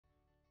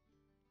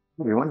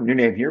Everyone, new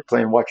name here,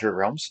 playing Watcher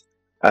Realms.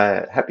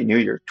 Happy New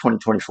Year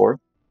 2024.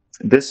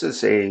 This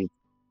is a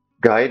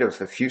guide of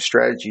a few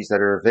strategies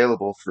that are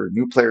available for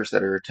new players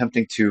that are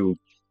attempting to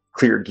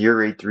clear Gear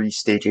Raid 3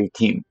 Stage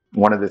 18,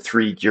 one of the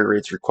three Gear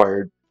Raids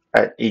required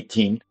at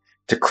 18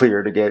 to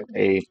clear to get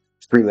a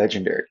free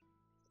legendary.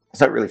 It's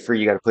not really free,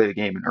 you got to play the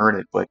game and earn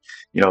it, but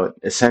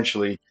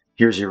essentially,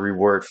 here's your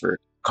reward for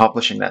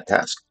accomplishing that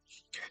task.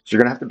 So you're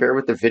going to have to bear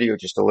with the video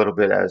just a little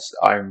bit as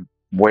I'm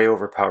way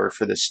overpowered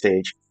for this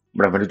stage.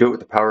 But I'm going to do it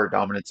with the power of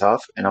dominance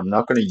off, and I'm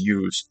not going to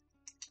use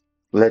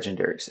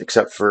legendaries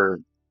except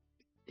for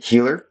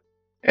healer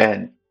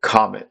and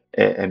comet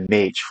and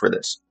mage for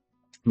this.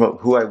 But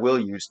who I will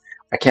use,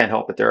 I can't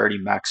help it, they're already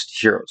maxed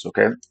heroes,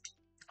 okay?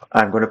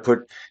 I'm going to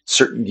put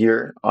certain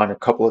gear on a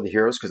couple of the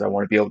heroes because I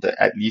want to be able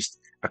to at least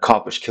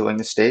accomplish killing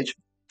the stage.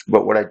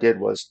 But what I did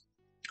was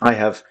I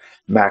have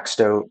maxed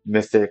out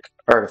mythic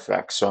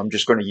artifacts, so I'm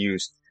just going to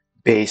use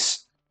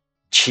base,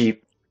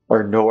 cheap,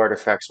 or no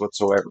artifacts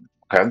whatsoever.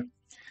 Okay,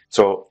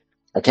 so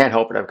I can't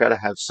help it. I've got to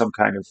have some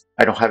kind of.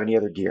 I don't have any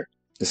other gear.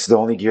 This is the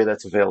only gear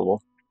that's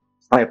available.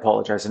 I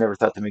apologize. I never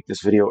thought to make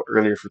this video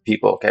earlier for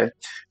people. Okay,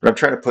 but I'm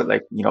trying to put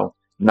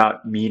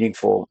not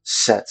meaningful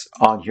sets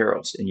on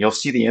heroes, and you'll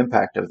see the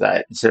impact of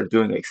that. Instead of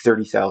doing like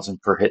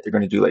 30,000 per hit, they're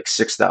going to do like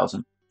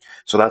 6,000.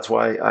 So that's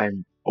why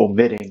I'm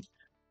omitting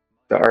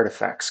the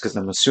artifacts because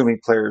I'm assuming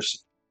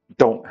players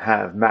don't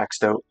have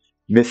maxed out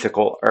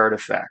mythical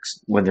artifacts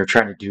when they're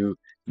trying to do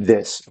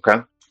this,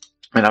 okay?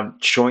 And I'm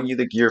showing you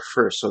the gear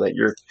first so that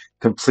you're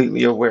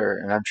completely aware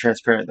and I'm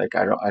transparent. Like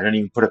I don't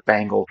even put a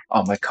bangle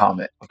on my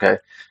comet, okay?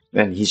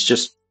 And he's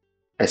just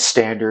a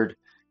standard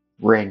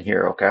ring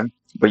here, okay?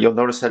 But you'll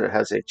notice that it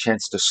has a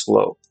chance to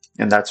slow.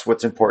 And that's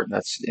what's important.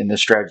 That's in this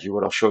strategy,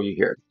 what I'll show you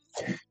here.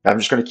 I'm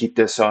just going to keep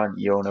this on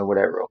Iona,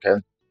 whatever, okay?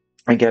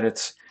 Again,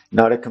 it's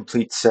not a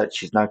complete set.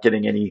 She's not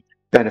getting any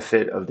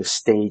benefit of the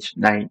stage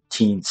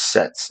 19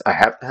 sets. I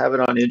have to have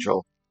it on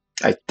Idril.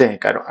 I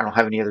think. I don't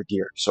have any other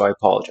gear, so I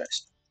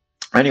apologize.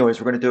 Anyways,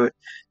 we're going to do it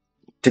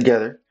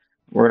together.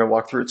 We're going to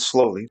walk through it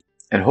slowly,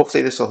 and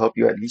hopefully this will help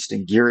you at least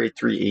in Gear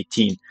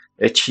 3-18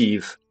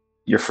 achieve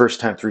your first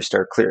time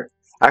 3-star clear.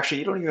 Actually,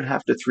 you don't even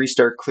have to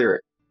 3-star clear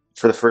it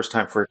for the first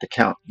time for it to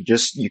count.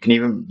 You can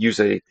even use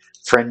a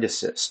friend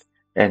assist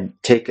and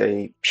take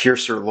a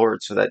Piercer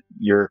Lord so that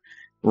your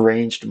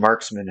ranged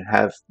marksmen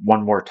have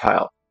one more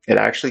tile. It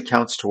actually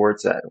counts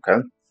towards that,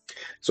 okay?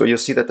 So you'll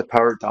see that the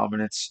power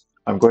dominance,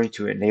 I'm going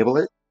to enable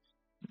it.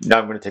 Now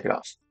I'm going to take it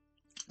off.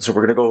 So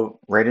we're going to go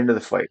right into the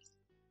fight.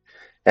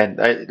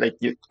 And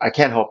I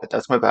can't help it.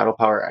 That's my battle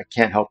power. I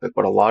can't help it.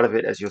 But a lot of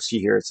it, as you'll see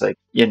here, it's like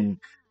in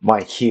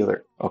my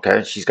healer.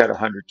 Okay, she's got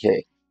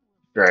 100k,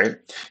 right?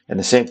 And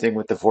the same thing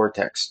with the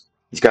vortex.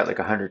 He's got like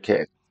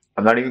 100k.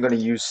 I'm not even going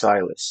to use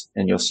Silas,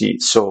 and you'll see.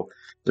 So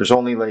there's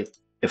only like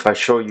if I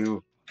show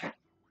you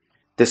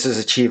this is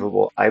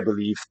achievable, I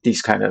believe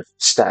these kind of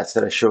stats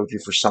that I showed you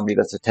for somebody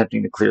that's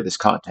attempting to clear this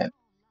content.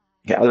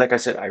 Yeah, like I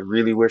said, I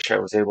really wish I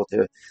was able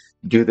to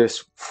do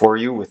this for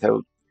you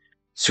without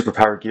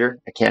superpower gear.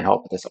 I can't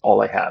help it. That's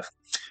all I have.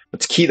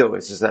 What's key though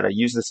is that I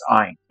use this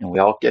Ein, and we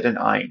all get an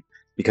Ein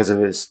because of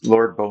his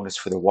Lord bonus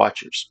for the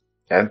Watchers.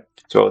 Okay,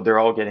 so they're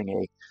all getting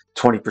a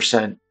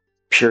 20%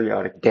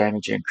 periodic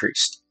damage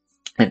increase.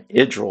 And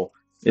Idril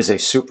is a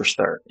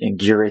superstar in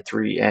Gear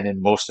 3 and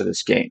in most of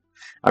this game.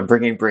 I'm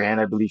bringing Brienne.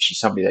 I believe she's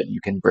somebody that you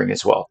can bring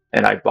as well.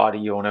 And I bought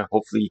Iona.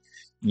 Hopefully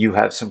you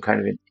have some kind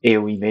of an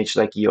AoE mage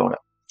like Iona.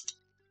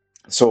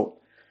 So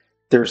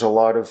there's a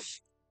lot of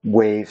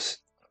waves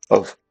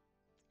of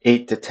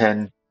 8 to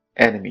 10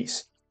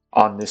 enemies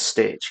on this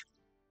stage.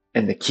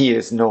 And the key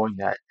is knowing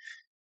that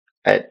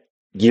at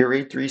Gear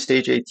Raid 3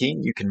 Stage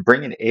 18, you can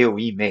bring an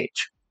AoE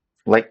mage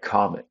like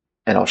Comet.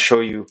 And I'll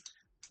show you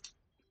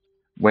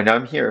when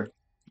I'm here,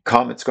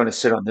 Comet's going to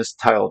sit on this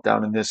tile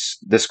down in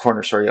this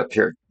corner, sorry, up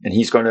here. And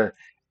he's going to,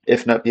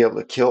 if not be able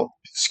to kill,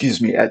 excuse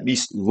me, at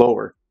least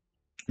lower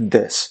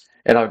this.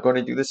 And I'm going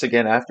to do this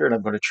again after, and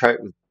I'm going to try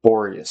it with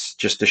Boreas,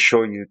 just to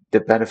show you the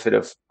benefit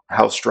of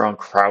how strong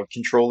crowd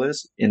control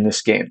is in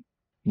this game.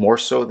 More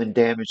so than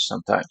damage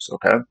sometimes,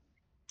 okay?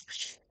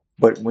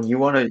 But when you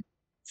want to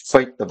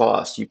fight the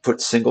boss, you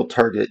put single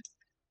target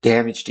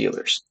damage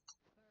dealers.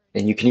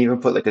 And you can even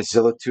put like a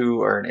Zillatu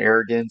or an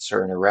Arrogance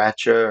or an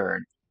Aracha or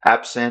an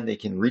Absan. They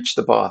can reach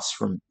the boss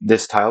from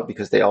this tile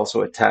because they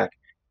also attack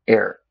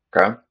air,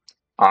 okay?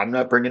 I'm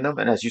not bringing them,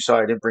 and as you saw,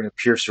 I didn't bring a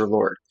Piercer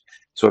Lord.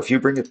 So if you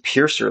bring a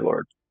Piercer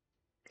Lord,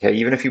 okay,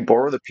 even if you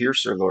borrow the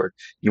Piercer Lord,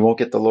 you won't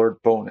get the Lord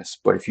bonus.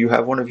 But if you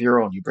have one of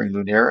your own, you bring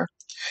Lunera,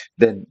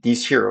 then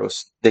these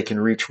heroes, they can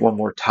reach one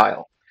more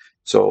tile.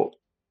 So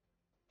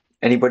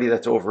anybody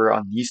that's over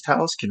on these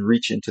tiles can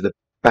reach into the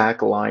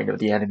back line of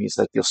the enemies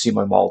like you'll see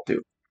my Maul do.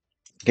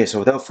 Okay, so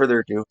without further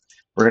ado,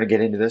 we're going to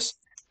get into this.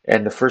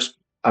 And the first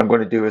I'm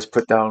going to do is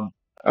put down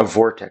a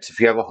Vortex.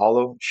 If you have a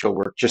Hollow, she'll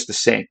work just the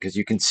same because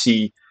you can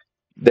see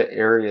the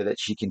area that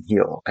she can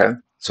heal, okay?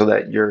 So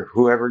that your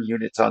whoever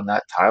unit's on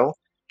that tile,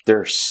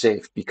 they're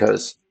safe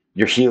because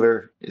your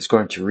healer is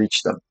going to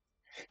reach them.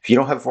 If you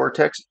don't have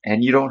Vortex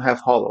and you don't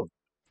have Hollow,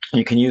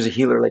 you can use a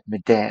healer like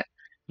Medan.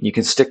 You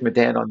can stick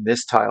Medan on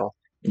this tile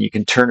and you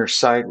can turn her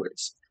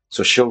sideways.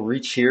 So she'll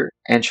reach here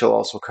and she'll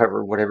also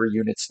cover whatever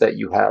units that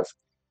you have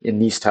in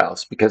these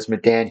tiles because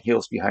Medan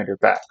heals behind her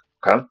back.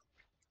 Okay.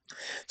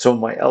 So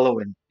my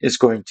Elowen is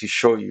going to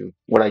show you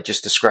what I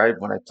just described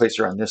when I place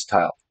her on this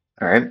tile.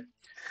 All right.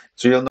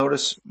 So you'll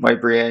notice my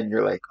Brienne,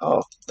 you're like,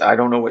 oh, I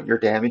don't know what your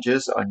damage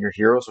is on your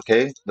heroes,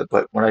 okay?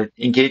 But when I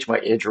engage my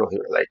Idril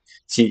here, like,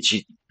 see,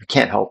 she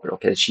can't help it,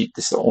 okay? This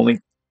is the only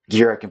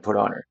gear I can put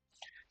on her.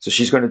 So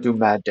she's going to do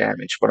mad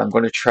damage, but I'm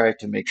going to try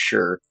to make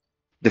sure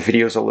the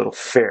video is a little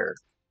fair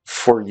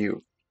for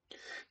you.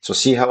 So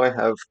see how I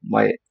have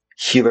my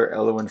healer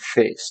Elowen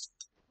faced.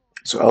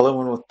 So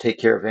Elowen will take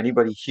care of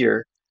anybody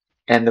here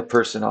and the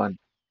person on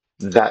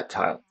that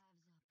tile.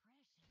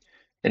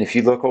 And if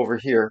you look over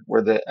here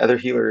where the other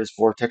healer is,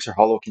 Vortex or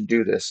Hollow can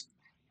do this,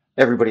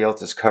 everybody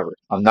else is covered.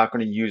 I'm not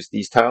going to use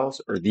these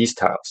tiles or these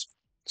tiles.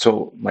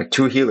 So my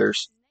two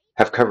healers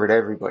have covered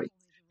everybody.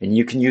 And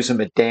you can use a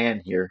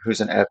Medan here,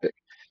 who's an epic.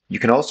 You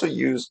can also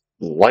use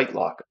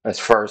Lightlock, as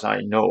far as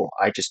I know.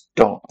 I just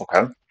don't,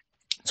 okay?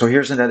 So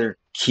here's another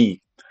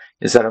key,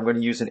 is that I'm going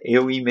to use an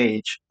AoE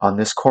mage on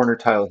this corner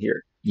tile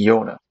here,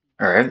 Iona,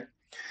 all right?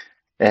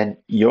 And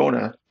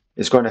Iona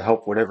is going to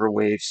help whatever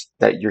waves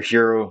that your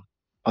hero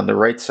on the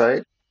right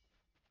side,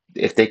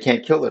 if they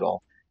can't kill it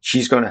all,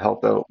 she's going to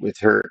help out with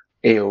her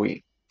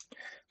AoE.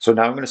 So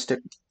now I'm going to stick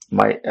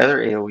my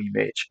other AoE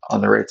mage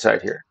on the right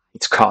side here.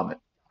 It's Comet.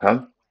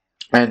 Okay?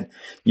 And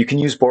you can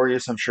use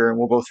Boreas, I'm sure, and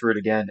we'll go through it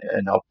again,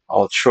 and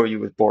I'll show you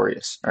with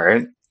Boreas. All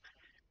right.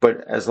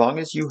 But as long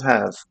as you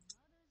have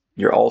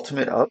your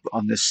ultimate up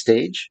on this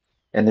stage,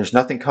 and there's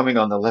nothing coming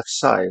on the left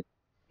side,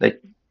 like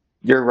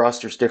your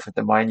roster's different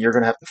than mine. You're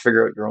going to have to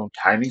figure out your own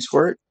timings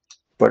for it.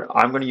 But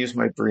I'm going to use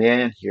my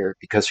Brienne here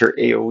because her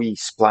AoE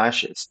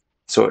splashes.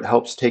 So it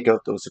helps take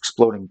out those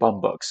exploding bum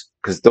bugs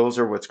because those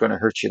are what's going to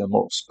hurt you the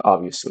most,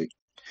 obviously.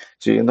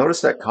 So you'll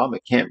notice that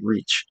Comet can't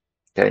reach.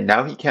 Okay,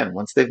 now he can.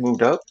 Once they've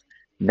moved up,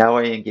 now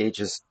I engage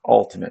his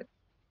ultimate.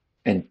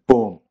 And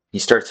boom, he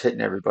starts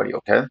hitting everybody,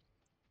 okay?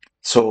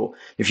 So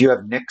if you have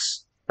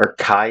Nyx or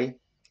Kai,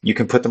 you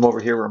can put them over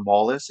here where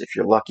Maul is. If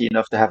you're lucky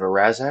enough to have a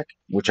Razak,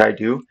 which I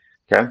do,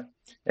 okay?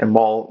 And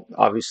Maul,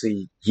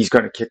 obviously, he's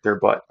going to kick their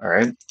butt, all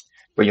right?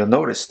 But you'll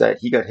notice that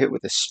he got hit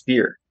with a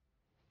spear.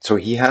 So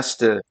he has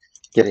to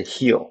get a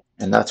heal.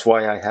 And that's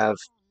why I have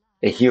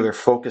a healer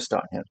focused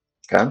on him,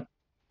 okay?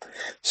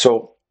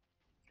 So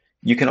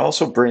you can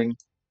also bring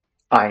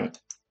Ein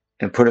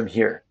and put him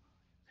here.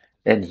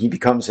 And he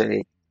becomes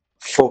a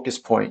focus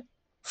point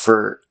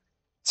for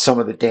some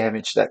of the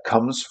damage that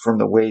comes from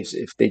the waves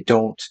if they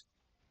don't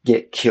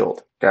get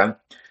killed. Okay.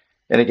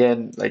 And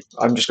again, like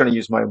I'm just going to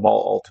use my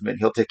Maul ultimate.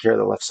 He'll take care of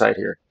the left side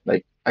here.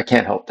 Like I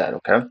can't help that.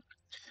 Okay.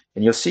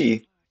 And you'll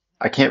see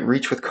I can't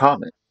reach with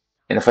Comet.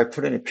 And if I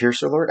put in a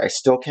Piercer Lord, I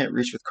still can't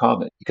reach with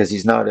Comet because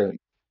he's not a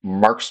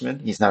marksman.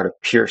 He's not a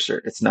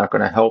piercer. It's not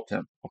going to help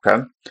him.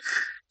 Okay.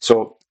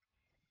 So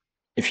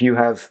if you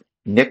have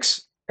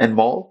Nyx and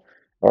Maul,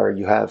 or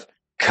you have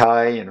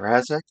Kai and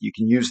Razak, you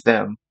can use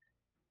them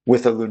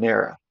with a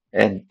Lunera,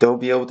 and they'll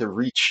be able to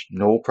reach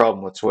no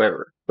problem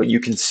whatsoever. But you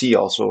can see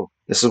also,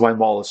 this is why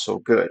Maul is so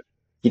good.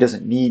 He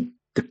doesn't need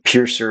the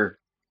Piercer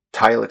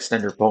tile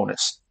extender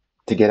bonus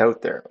to get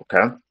out there,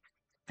 okay?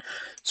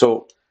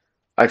 So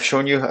I've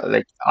shown you how,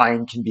 like,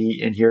 Ein can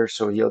be in here,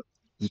 so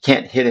he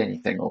can't hit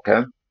anything,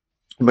 okay?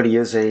 But he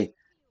is a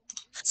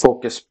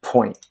focus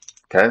point,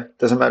 okay?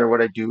 Doesn't matter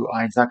what I do,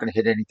 Ein's not going to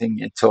hit anything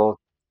until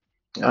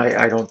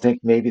I don't think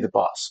maybe the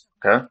boss,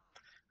 okay?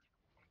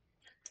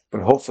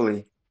 But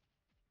hopefully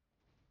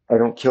I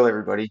don't kill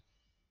everybody,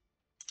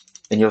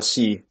 and you'll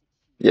see,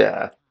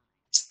 yeah,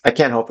 I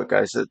can't help it,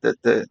 guys.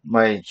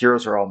 My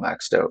heroes are all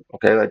maxed out.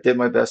 Okay, I did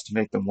my best to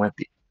make them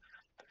wimpy,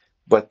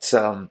 but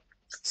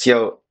see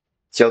how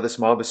see how this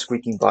mob is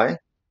squeaking by,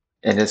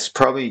 and it's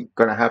probably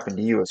going to happen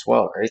to you as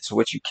well, right? So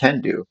what you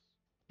can do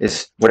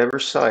is whatever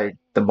side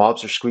the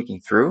mobs are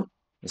squeaking through,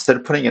 instead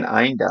of putting an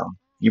Ein down,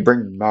 you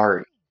bring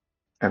Mari,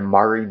 and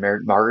Mari,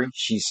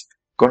 she's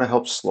going to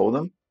help slow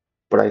them.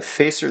 But I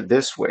face her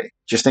this way,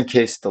 just in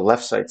case the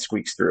left side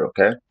squeaks through,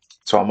 okay?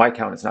 So on my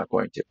count, it's not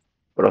going to.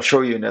 But I'll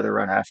show you another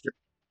run after.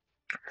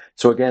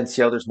 So again,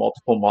 see how there's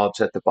multiple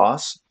mobs at the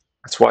boss?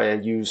 That's why I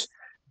use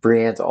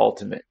Brienne's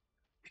ultimate,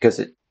 because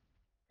it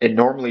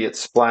normally it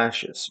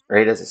splashes,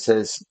 right? As it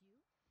says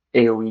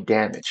AoE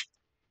damage.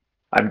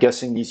 I'm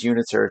guessing these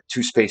units are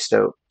too spaced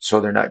out, so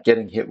they're not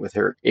getting hit with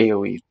her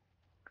AoE.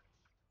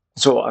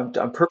 So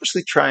I'm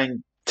purposely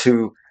trying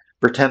to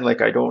pretend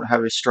like I don't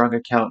have a strong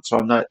account, so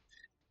I'm not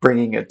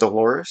bringing a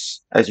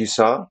Dolores, as you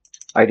saw.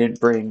 I didn't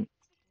bring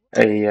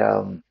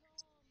a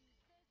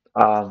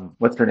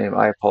what's her name?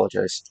 I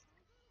apologize.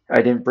 I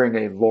didn't bring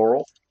a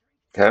Laurel.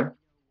 Okay.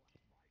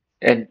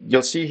 And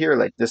you'll see here,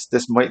 like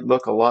this might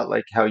look a lot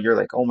like how you're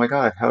like, oh my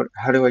God,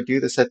 how do I do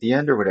this at the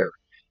end or whatever?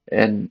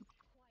 And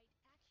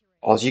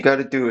all you got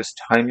to do is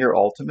time your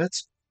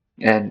ultimates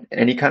and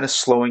any kind of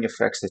slowing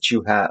effects that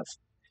you have.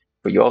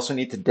 But you also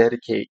need to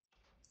dedicate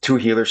two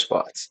healer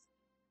spots.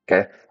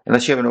 Okay.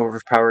 Unless you have an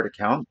overpowered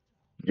account,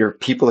 your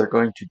people are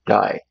going to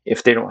die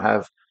if they don't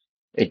have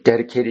a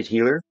dedicated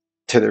healer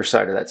to their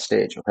side of that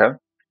stage, okay?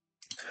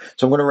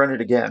 So I'm going to run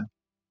it again,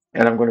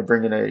 and I'm going to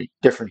bring in a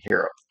different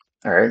hero,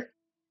 all right?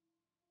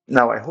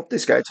 Now, I hope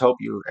these guides help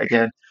you.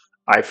 Again,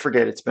 I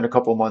forget, it's been a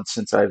couple months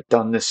since I've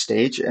done this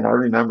stage, and I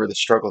remember the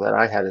struggle that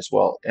I had as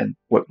well. And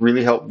what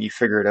really helped me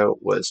figure it out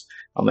was,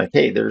 I'm like,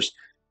 hey,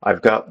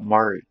 I've got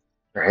Mari,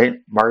 right?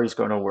 Mari's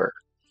going to work.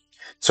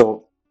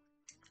 So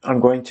I'm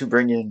going to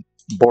bring in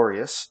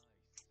Boreas,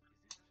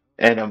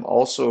 and I'm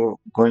also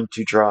going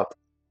to drop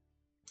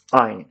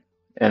Ein,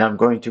 and I'm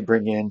going to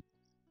bring in,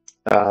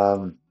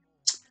 um,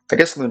 I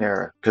guess,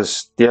 Lunera,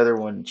 because the other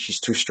one, she's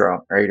too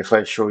strong, right? If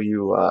I show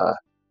you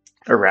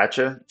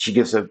Aracha, she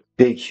gives a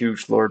big,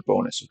 huge Lord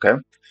bonus, okay?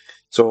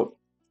 So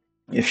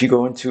if you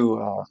go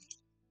into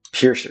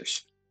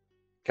Piercers,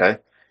 okay,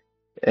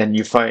 and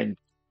you find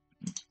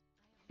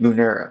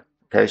Lunera,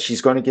 okay,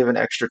 she's going to give an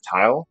extra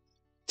tile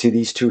to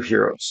these two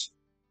heroes,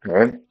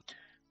 right?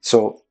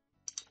 So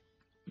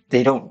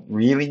they don't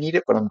really need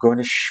it, but I'm going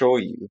to show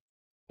you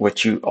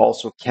what you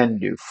also can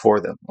do for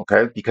them,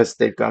 okay? Because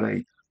they've got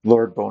a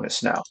Lord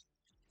bonus now.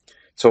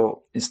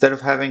 So instead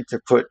of having to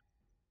put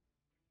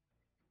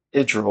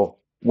Idril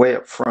way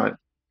up front,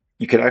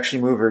 you could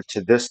actually move her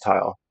to this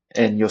tile,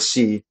 and you'll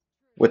see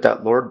with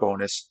that Lord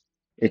bonus,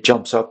 it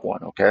jumps up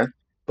one, okay?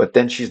 But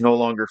then she's no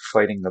longer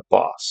fighting the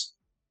boss,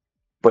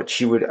 but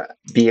she would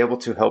be able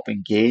to help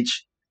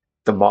engage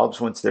the mobs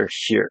once they're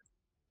here.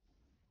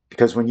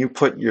 Because when you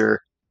put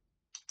your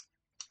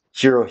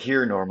hero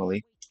here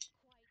normally,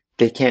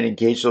 they can't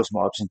engage those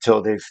mobs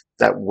until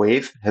that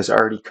wave has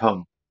already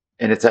come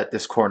and it's at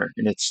this corner,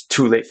 and it's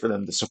too late for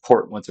them to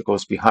support once it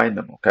goes behind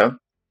them, okay?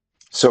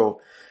 So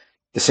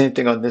the same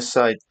thing on this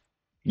side,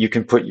 you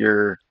can put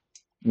your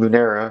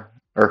Lunera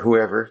or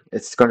whoever,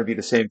 it's going to be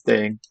the same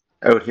thing.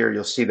 Out here,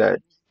 you'll see that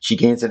she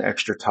gains an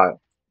extra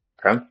tile,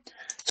 okay?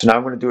 So now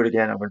I'm going to do it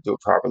again. I'm going to do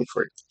it properly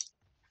for you.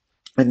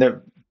 And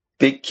the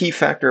big key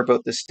factor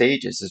about this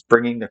stage is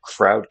bringing the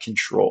crowd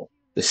control,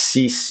 the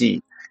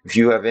CC. If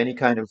you have any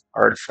kind of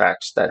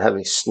artifacts that have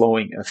a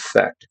slowing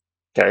effect,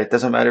 okay, it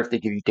doesn't matter if they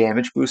give you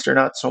damage boost or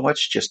not so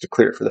much, just to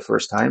clear it for the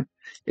first time.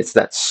 It's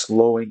that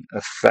slowing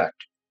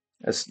effect,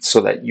 so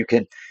that you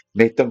can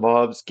make the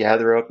mobs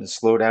gather up and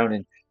slow down,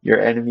 and your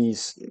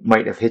enemies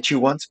might have hit you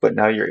once, but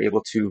now you're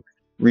able to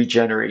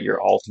regenerate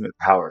your ultimate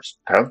powers.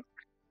 Okay?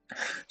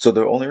 So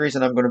the only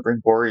reason I'm going to bring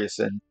Boreas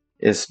in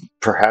is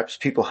perhaps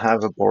people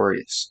have a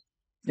Boreas.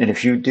 And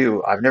if you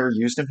do, I've never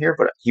used him here,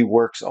 but he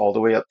works all the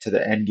way up to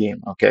the end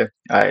game, okay?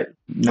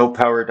 No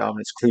power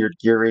dominance cleared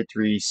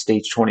GR3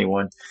 stage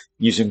 21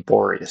 using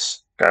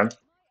Boreas, okay?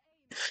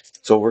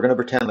 So we're going to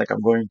pretend like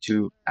I'm going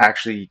to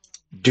actually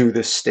do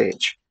this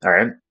stage, all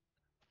right?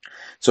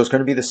 So it's going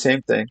to be the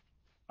same thing.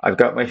 I've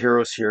got my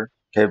heroes here,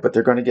 okay, but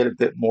they're going to get a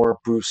bit more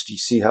boost. You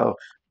see how,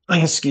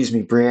 excuse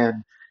me,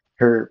 Brienne,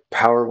 her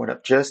power went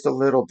up just a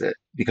little bit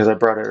because I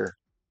brought her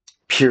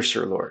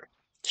Piercer Lord.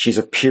 She's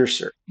a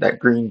Piercer, that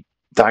green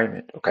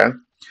diamond, okay?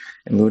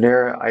 And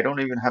Lunera, I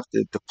don't even have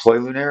to deploy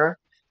Lunera,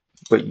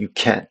 but you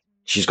can.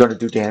 She's going to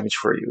do damage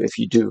for you if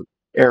you do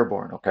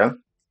Airborne, okay?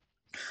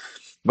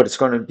 But it's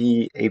going to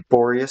be a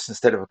Boreas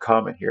instead of a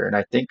Comet here. And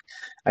I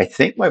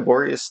think my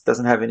Boreas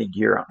doesn't have any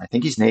gear on. I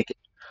think he's naked.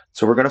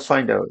 So we're going to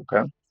find out,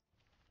 okay?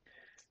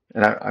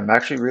 And I'm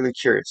actually really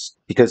curious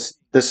because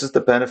this is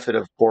the benefit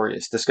of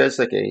Boreas. This guy's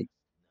like a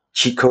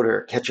cheat code or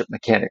a catch-up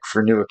mechanic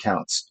for new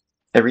accounts.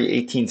 Every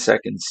 18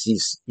 seconds,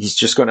 he's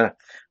just going to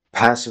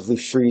passively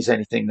freeze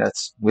anything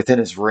that's within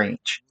his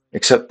range,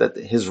 except that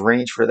his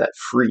range for that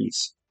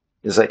freeze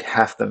is like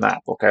half the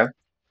map, okay?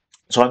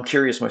 So I'm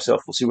curious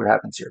myself. We'll see what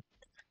happens here.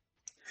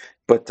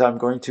 But I'm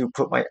going to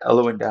put my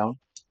Eloin down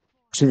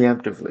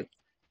preemptively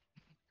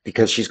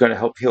because she's going to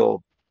help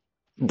heal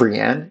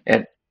Brienne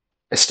and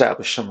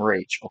establish some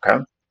rage, okay?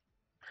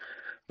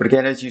 But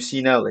again, as you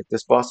see now, like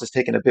this boss has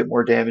taken a bit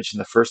more damage than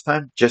the first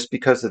time just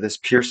because of this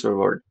Piercer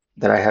Lord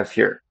that I have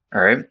here.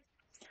 All right.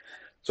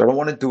 So I don't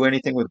want to do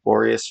anything with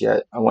Boreas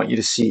yet. I want you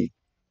to see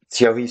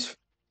how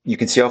you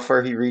can see how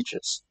far he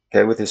reaches,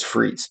 okay, with his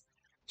freeze.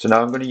 So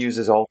now I'm going to use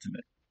his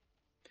ultimate.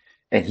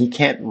 And he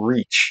can't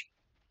reach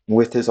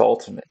with his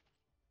ultimate,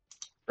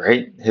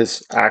 right?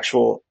 His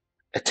actual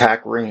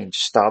attack range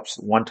stops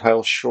one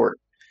tile short.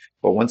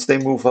 But once they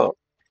move up,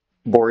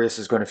 Boreas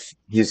he's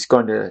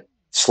going to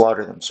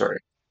slaughter them, sorry.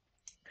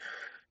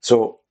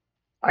 So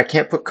I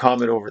can't put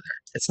Comet over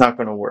there. It's not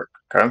going to work,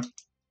 okay?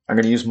 I'm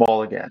going to use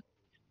Maul again.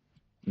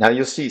 Now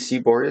you'll see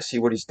Boreas, see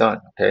what he's done,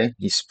 okay?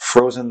 He's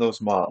frozen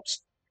those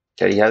mobs.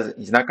 Okay,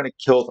 he's not going to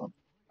kill them,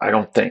 I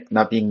don't think,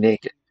 not being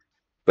naked.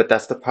 But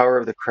that's the power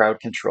of the crowd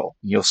control.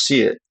 You'll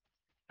see it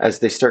as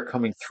they start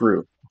coming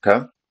through,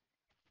 okay?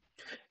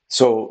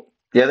 So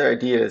the other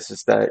idea is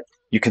that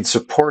you can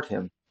support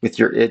him with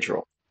your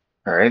Idril,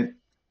 all right?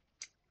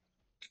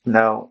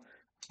 Now,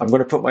 I'm going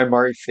to put my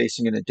Mari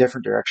facing in a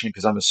different direction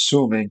because I'm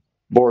assuming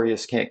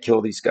Boreas can't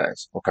kill these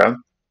guys, okay?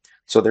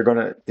 So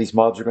these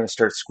mobs are going to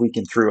start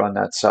squeaking through on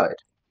that side.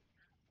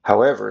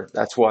 However,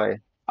 that's why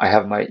I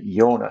have my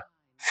Iona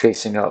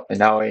facing up, and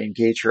now I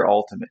engage her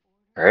ultimate,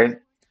 all right?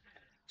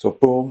 So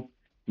boom,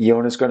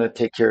 Iona's going to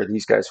take care of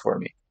these guys for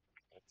me.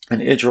 And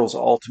Idril's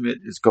ultimate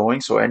is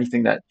going, so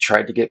anything that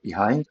tried to get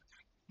behind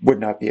would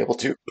not be able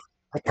to.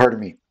 Pardon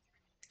me.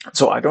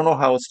 So I don't know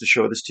how else to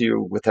show this to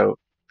you without,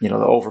 the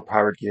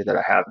overpowered gear that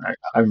I have. And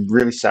I'm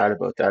really sad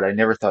about that. I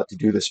never thought to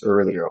do this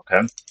earlier,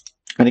 okay?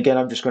 And again,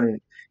 I'm just going to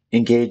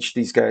engage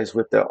these guys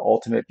with the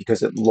ultimate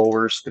because it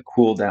lowers the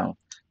cooldown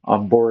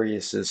on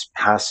Boreas's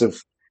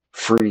passive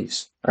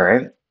freeze, all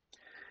right?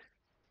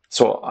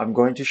 So I'm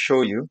going to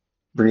show you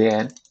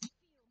Brienne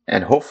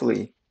and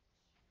hopefully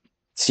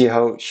see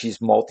how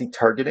she's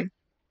multi-targeting.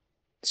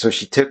 So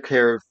she took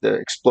care of the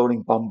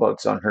exploding bum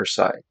bugs on her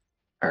side,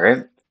 all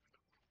right?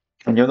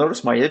 And you'll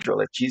notice my Idril,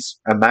 like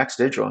she's a maxed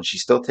Idril and she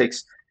still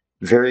takes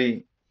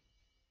very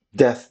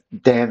death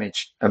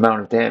damage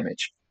amount of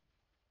damage.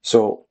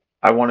 So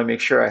I want to make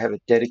sure I have a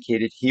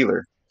dedicated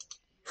healer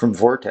from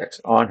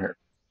Vortex on her.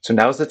 So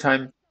now's the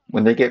time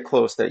when they get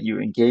close that you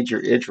engage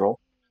your Idril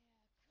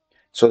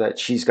so that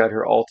she's got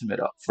her ultimate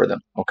up for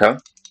them, okay?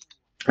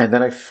 And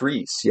then I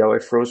freeze. See how I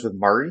froze with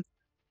Mari?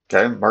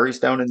 Okay, Mari's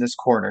down in this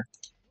corner,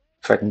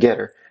 if I can get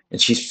her,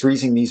 and she's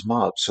freezing these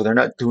mobs, so they're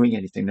not doing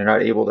anything. They're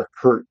not able to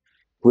hurt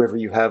whoever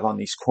you have on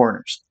these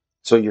corners.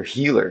 So your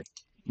healer,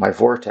 my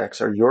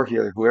Vortex, or your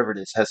healer, whoever it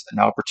is, has an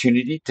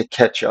opportunity to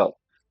catch up.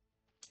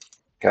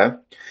 Okay?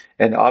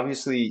 And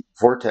obviously,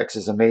 Vortex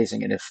is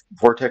amazing, and if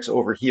Vortex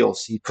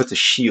overheals, he puts a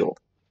shield.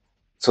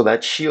 So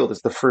that shield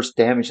is the first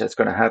damage that's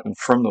going to happen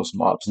from those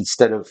mobs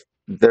instead of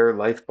their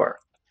life bar.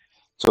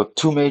 So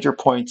two major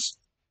points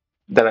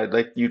that I'd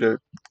like you to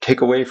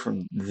take away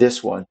from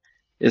this one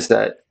is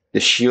that the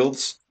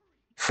shields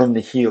from the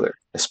healer,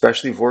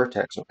 especially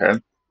Vortex, okay,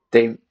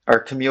 our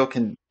Camille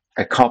can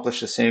accomplish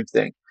the same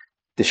thing.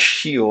 The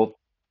shield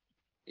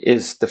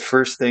is the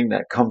first thing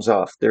that comes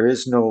off. There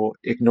is no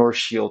ignore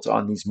shields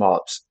on these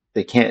mobs.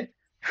 They can't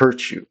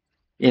hurt you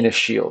in a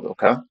shield,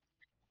 okay?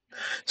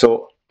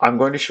 So I'm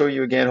going to show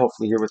you again,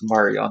 hopefully here with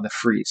Mari on the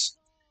freeze.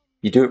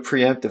 You do it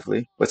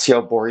preemptively. Let's see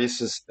how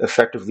Boreas is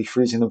effectively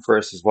freezing them for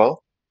us as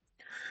well.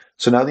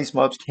 So now these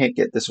mobs can't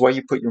get, this is why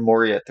you put your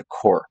Mori at the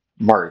core,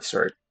 Mari,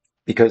 sorry,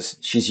 because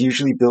she's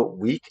usually built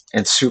weak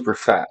and super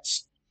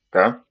fast,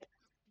 okay?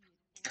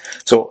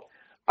 So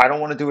I don't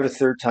want to do it a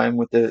third time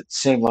with the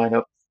same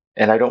lineup,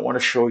 and I don't want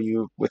to show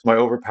you with my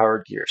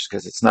overpowered gears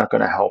because it's not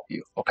going to help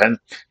you, okay?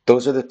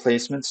 Those are the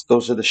placements,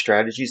 those are the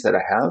strategies that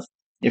I have.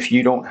 If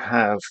you don't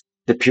have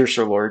the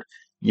Piercer Lord,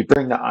 you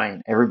bring the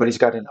Ein. Everybody's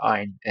got an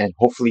Ein, and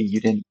hopefully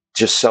you didn't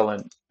just sell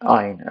an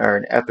Ein or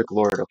an Epic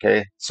Lord,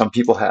 okay? Some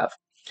people have.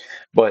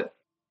 But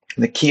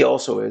the key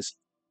also is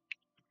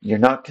you're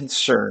not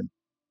concerned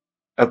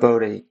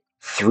about a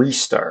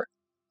 3-star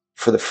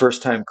for the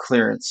first time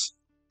clearance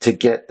to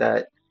get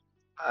that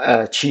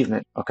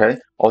achievement, okay?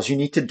 All you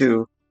need to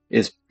do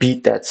is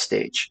beat that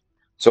stage.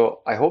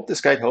 So I hope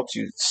this guide helps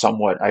you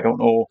somewhat. I don't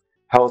know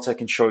how else I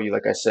can show you.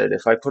 Like I said,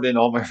 if I put in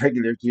all my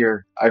regular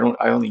gear, I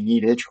only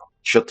need Idril.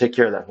 She'll take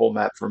care of that whole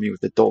map for me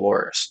with the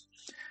Dolores.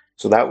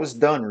 So that was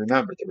done.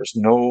 Remember, there was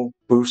no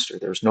booster.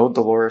 There was no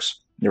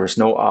Dolores. There was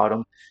no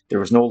Autumn. There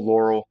was no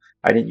Laurel.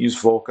 I didn't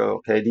use Volca.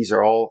 Okay, these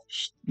are all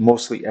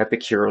mostly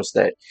epic heroes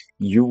that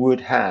you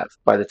would have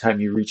by the time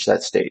you reach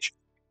that stage.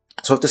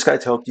 So if this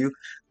guide's helped you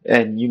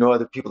and you know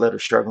other people that are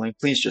struggling,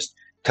 please just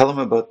tell them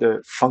about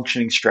the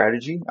functioning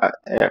strategy.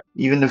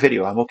 Even the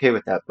video, I'm okay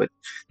with that. But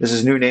this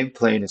is New Name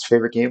playing his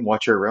favorite game,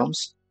 Watch Your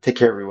Realms. Take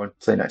care, everyone.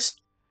 Play nice.